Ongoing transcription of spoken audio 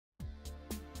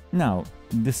Now,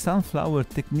 the sunflower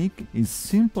technique is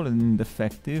simple and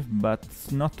effective, but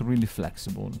not really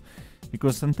flexible,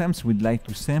 because sometimes we'd like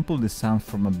to sample the sound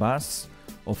from a bus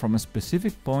or from a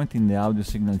specific point in the audio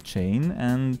signal chain,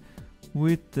 and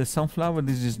with the sunflower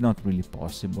this is not really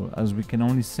possible, as we can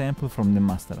only sample from the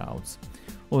master outs.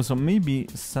 Also, maybe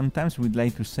sometimes we'd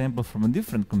like to sample from a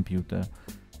different computer,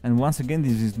 and once again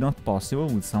this is not possible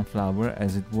with sunflower,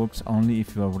 as it works only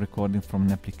if you are recording from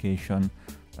an application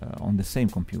on the same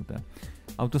computer.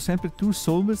 AutoSampler 2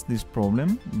 solves this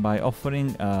problem by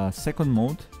offering a second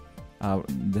mode,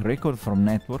 the record from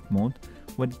network mode,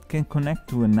 where it can connect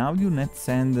to an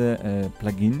AudioNetSend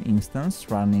plugin instance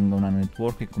running on a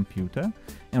networked computer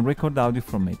and record audio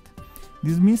from it.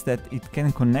 This means that it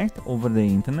can connect over the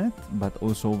internet, but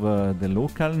also over the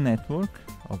local network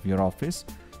of your office,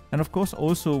 and of course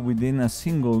also within a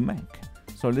single Mac.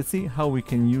 So let's see how we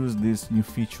can use this new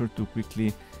feature to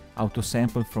quickly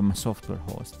auto-sample from a software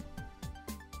host.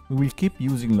 We will keep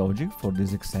using Logic for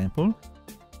this example.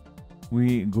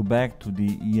 We go back to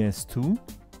the ES2.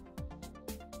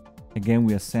 Again,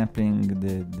 we are sampling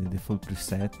the default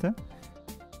preset.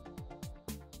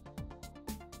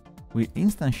 We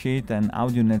instantiate an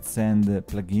AudioNetSend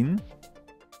plugin.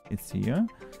 It's here.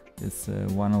 It's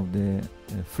one of the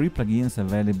free plugins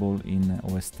available in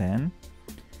OS X.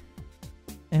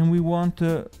 And we want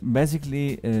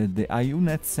basically the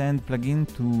AudioNetSend plugin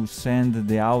to send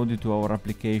the audio to our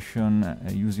application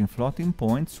using floating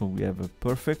points, so we have a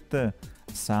perfect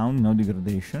sound, no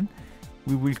degradation.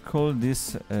 We will call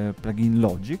this plugin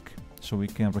Logic, so we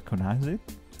can recognize it.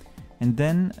 And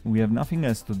then we have nothing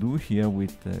else to do here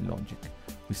with Logic.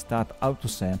 We start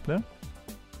AutoSampler.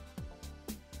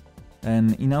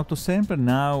 And in AutoSampler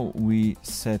now we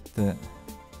set the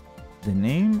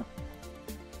name.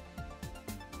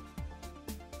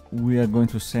 We are going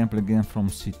to sample again from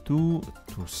C2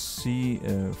 to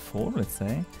C4, let's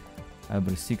say,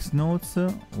 every 6 notes,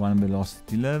 one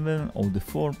velocity level, all the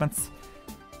formats.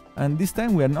 And this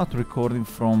time we are not recording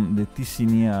from the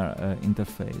TC-Near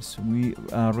interface. We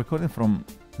are recording from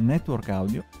network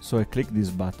audio. So I click this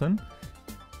button.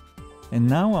 And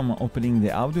now I'm opening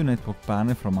the audio network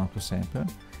panel from AutoSampler.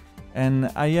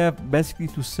 And I have basically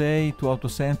to say to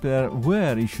AutoSampler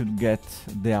where it should get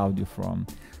the audio from.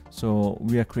 So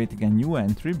we are creating a new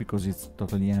entry because it's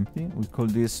totally empty. We call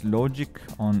this Logic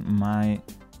on my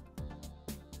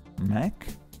Mac.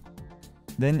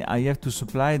 Then I have to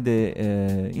supply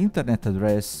the internet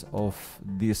address of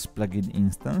this plugin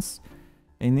instance.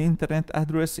 And the internet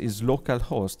address is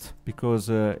localhost because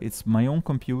it's my own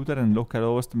computer, and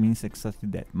localhost means exactly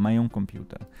that, my own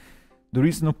computer. There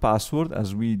is no password,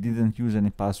 as we didn't use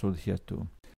any password here too.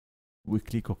 We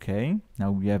click OK.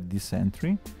 Now we have this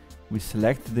entry. We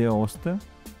select the host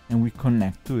and we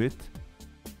connect to it.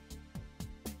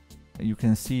 You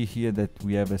can see here that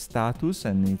we have a status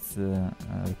and it's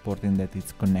reporting that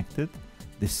it's connected.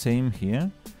 The same here.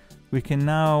 We can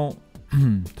now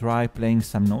try playing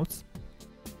some notes.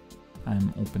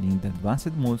 I'm opening the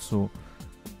advanced mode, so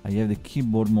I have the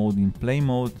keyboard mode in play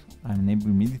mode. I'm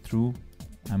enabling MIDI through.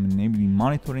 I'm enabling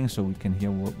monitoring so we can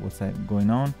hear what's going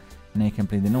on, and I can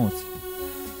play the notes.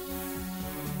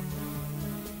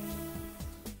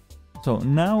 So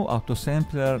now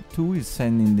AutoSampler 2 is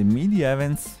sending the MIDI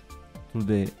events through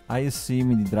the ISC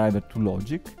MIDI driver to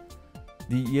Logic.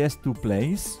 The ES2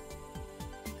 plays,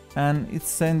 and it's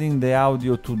sending the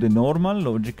audio to the normal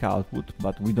Logic output,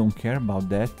 but we don't care about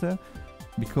that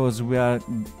because we are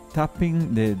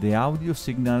tapping the audio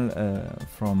signal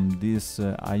from this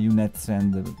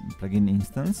AudioNetSend plugin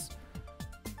instance,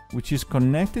 which is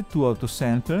connected to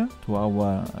AutoSampler, to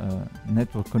our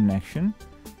network connection,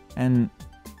 and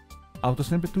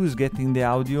AutoSampler 2 is getting the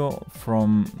audio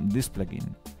from this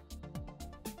plugin.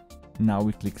 Now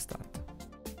we click Start.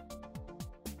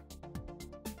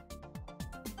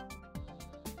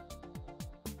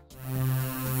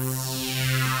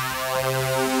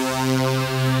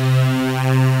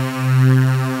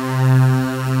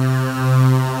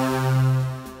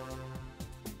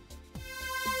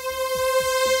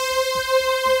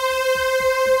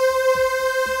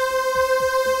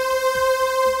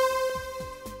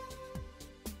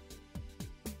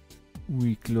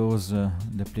 We close the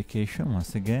application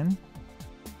once again,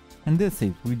 and that's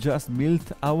it. We just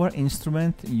built our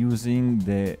instrument using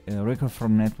the record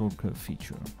from network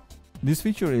feature. This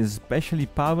feature is especially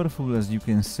powerful as you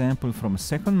can sample from a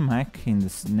second Mac in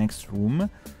this next room,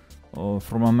 or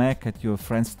from a Mac at your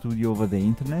friend's studio over the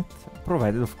internet,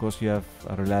 provided of course you have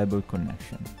a reliable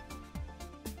connection.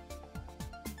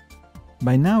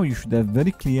 By now you should have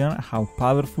very clear how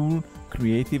powerful,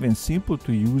 creative and simple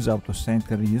to use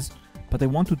AutoSampler is but I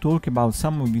want to talk about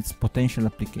some of its potential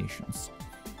applications.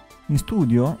 In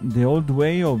studio, the old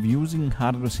way of using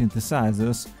hardware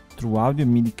synthesizers through audio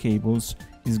MIDI cables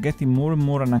is getting more and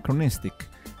more anachronistic,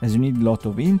 as you need a lot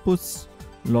of inputs,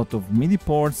 a lot of MIDI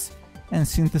ports, and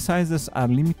synthesizers are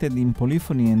limited in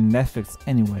polyphony and effects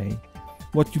anyway.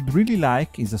 What you'd really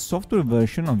like is a software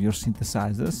version of your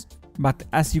synthesizers, but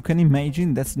as you can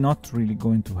imagine, that's not really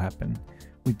going to happen.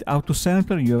 With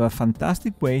AutoSampler you have a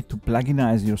fantastic way to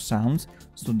pluginize your sounds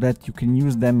so that you can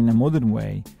use them in a modern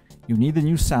way. You need a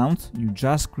new sound, you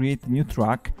just create a new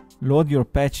track, load your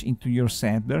patch into your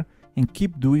sampler, and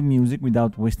keep doing music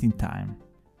without wasting time.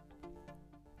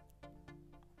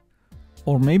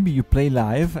 Or maybe you play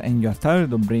live and you are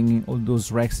tired of bringing all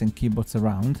those racks and keyboards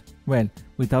around. Well,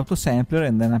 with AutoSampler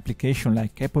and an application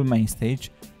like Apple Mainstage,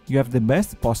 you have the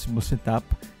best possible setup,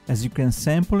 as you can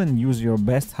sample and use your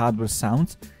best hardware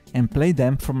sounds and play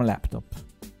them from a laptop.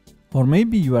 Or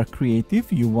maybe you are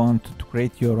creative, you want to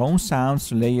create your own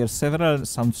sounds, layer several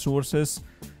sound sources,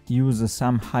 use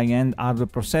some high-end hardware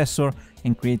processor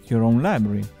and create your own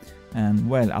library. And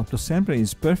well, AutoSampler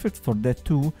is perfect for that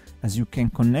too, as you can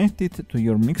connect it to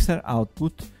your mixer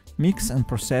output, mix and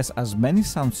process as many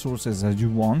sound sources as you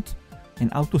want,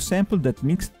 and auto-sample that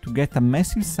mix to get a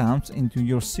massive sound into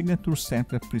your signature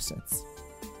sampler presets.